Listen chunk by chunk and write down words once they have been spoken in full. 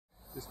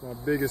It's my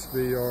biggest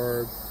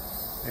Beeyard,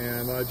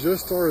 and I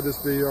just started this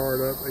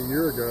Beeyard up a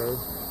year ago,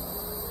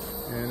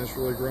 and it's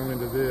really grown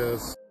into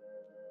this.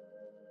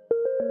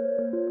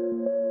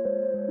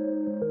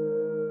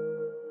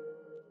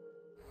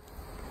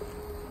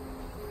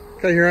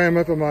 Okay, here I am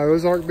up at my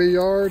Ozark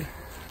Beeyard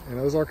in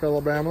Ozark,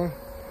 Alabama,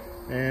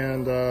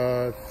 and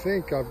I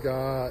think I've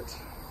got,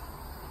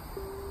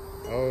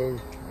 I don't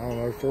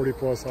know, 40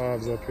 plus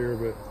hives up here,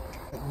 but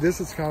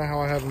this is kind of how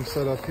I have them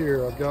set up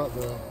here. I've got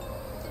the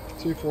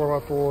 2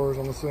 4x4s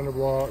on the center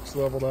blocks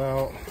leveled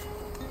out,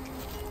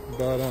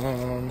 but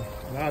and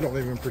I don't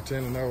even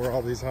pretend to know where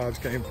all these hives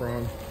came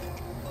from,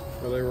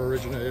 where they were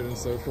originated and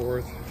so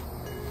forth.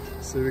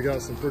 See, we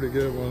got some pretty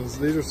good ones.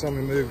 These are some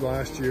we moved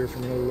last year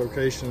from another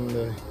location.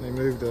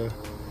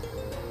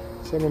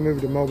 Someone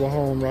moved a mobile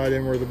home right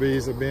in where the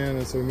bees have been,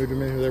 and so we moved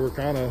them in here. They were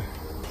kind of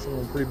some of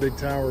them pretty big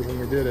towers when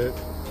we did it,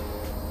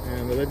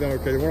 and they've done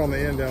okay. The one on the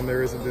end down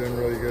there isn't doing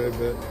really good,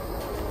 but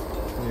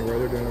anyway,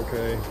 they're doing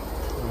okay.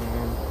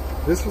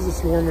 This was a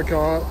swarm we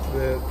caught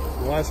that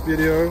the last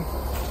video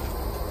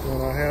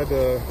when I had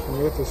to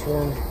lift the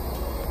swarm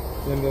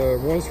into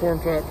one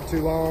swarm trap for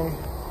too long.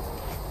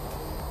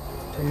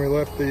 When we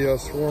left the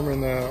swarm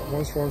in that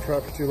one swarm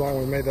trap for too long,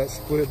 we made that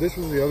split. This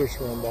was the other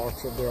swarm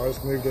box up there. I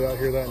just moved it out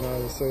here that night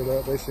and set it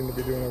up. They seem to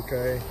be doing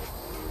okay.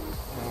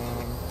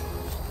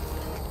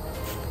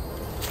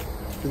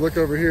 If you look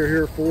over here,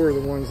 here are 4 of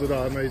the ones that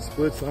I made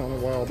splits on a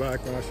while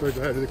back when I showed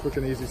you how to do the quick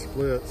and easy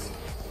splits.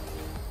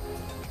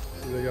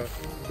 See, they got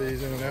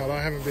bees in and out.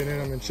 I haven't been in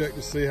them and checked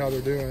to see how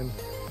they're doing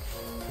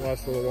the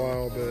last little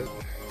while, but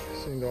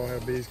seem to all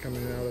have bees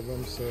coming out of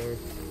them. So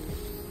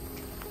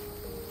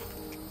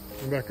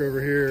back over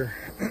here,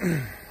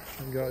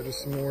 I've got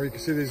just some more. You can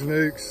see these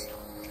nukes.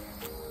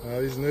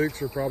 These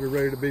nukes are probably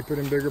ready to be put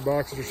in bigger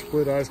boxes or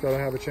split. I just got to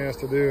have a chance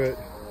to do it.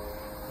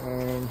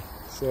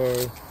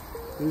 So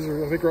these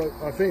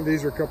are, I think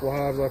these are a couple of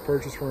hives I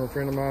purchased from a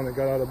friend of mine that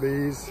got out of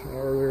bees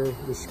earlier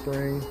this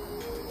spring,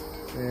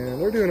 and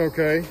they're doing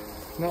okay.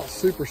 Not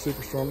super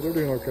strong, but they're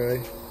doing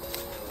okay.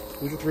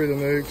 These are 3 of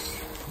the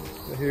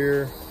nukes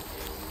here.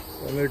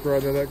 That nuke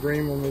right there, that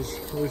green one was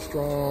really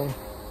strong.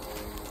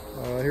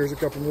 Here's a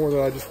couple more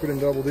that I just put in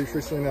double deeps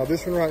recently. Now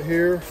this one right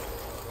here,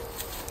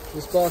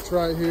 this box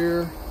right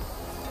here,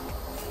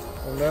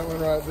 and that one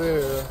right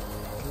there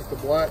with the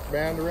black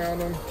band around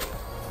them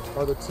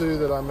are the 2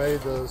 that I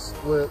made the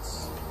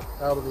splits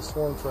out of the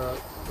swarm trap.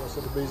 I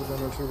said the bees have been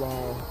there too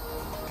long.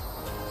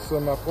 So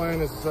my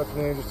plan is this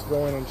afternoon just to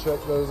go in and check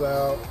those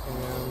out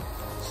and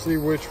see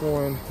which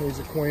one needs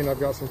a queen. I've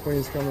got some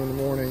queens coming in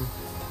the morning.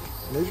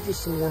 And these are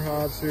just some more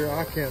hives here.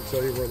 I can't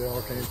tell you where they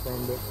all came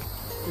from, but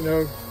you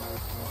know,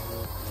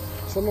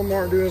 some of them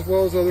aren't doing as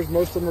well as others.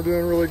 Most of them are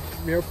doing really,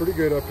 pretty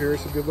good up here.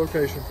 It's a good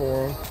location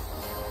for them.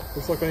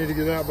 Looks like I need to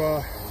get that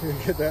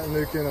get that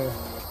nuke in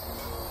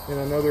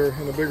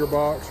a bigger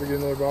box, or get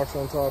another box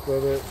on top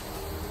of it.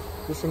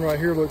 This one right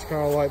here looks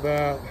kind of like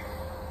that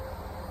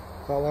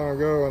not long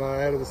ago, and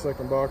I added the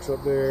second box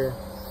up there,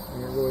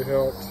 and it really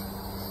helped.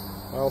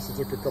 I also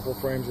took a couple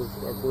frames of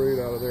brood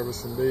out of there with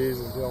some bees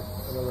and built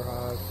another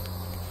hive.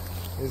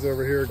 These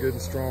over here are good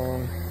and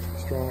strong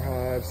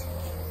hives.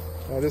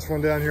 This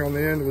one down here on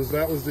the end was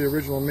the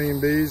original Mean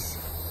Bees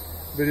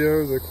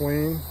video, the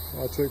queen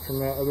I took from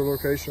that other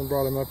location,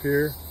 brought them up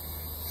here.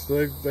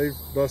 So they've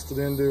busted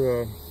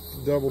into a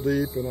double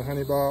deep and a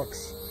honey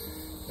box.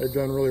 They've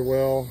done really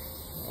well.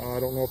 I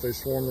don't know if they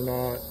swarmed or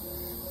not,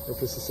 or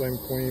if it's the same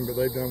queen, but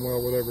they've done well,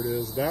 whatever it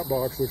is. That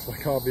box looks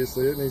like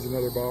obviously it needs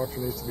another box,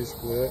 or needs to be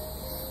split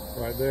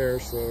right there.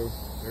 So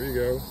there you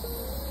go.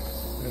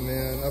 And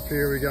then up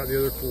here we got the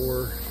other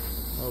 4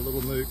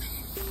 little nukes.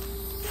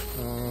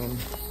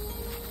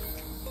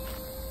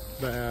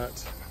 That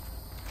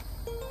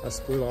I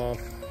split off,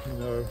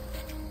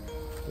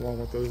 along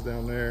with those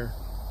down there.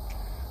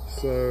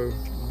 So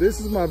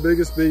this is my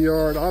biggest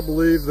Beeyard. I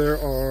believe there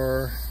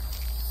are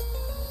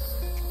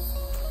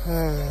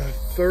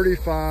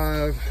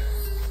 35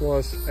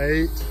 plus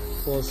 8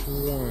 plus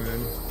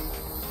 1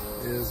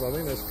 is, I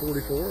think that's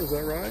 44, is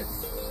that right?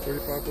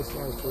 35 plus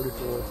 1 is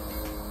 44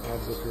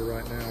 hives up here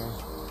right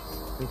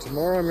now. And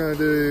tomorrow I'm gonna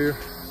do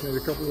maybe a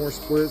couple more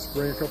splits,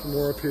 bring a couple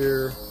more up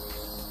here.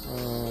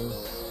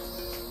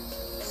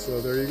 So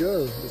there you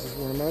go. This is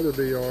one of my other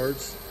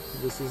Beeyards.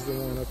 This is the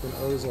one up in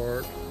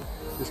Ozark.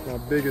 It's my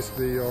biggest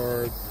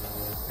Beeyard.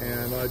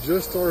 And I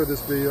just started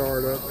this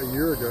Beeyard up a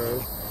year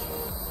ago,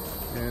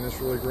 and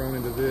it's really grown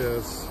into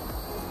this.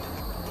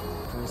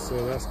 And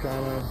so that's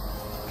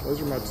those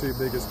are my 2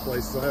 biggest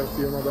places. I have a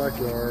few in my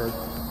backyard,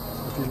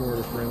 a few more at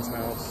a friend's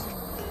house.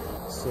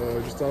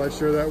 So just thought I'd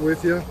share that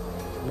with you.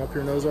 I'm up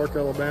here in Ozark,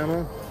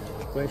 Alabama.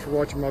 Thanks for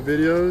watching my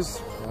videos.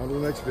 On to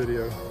the next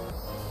video.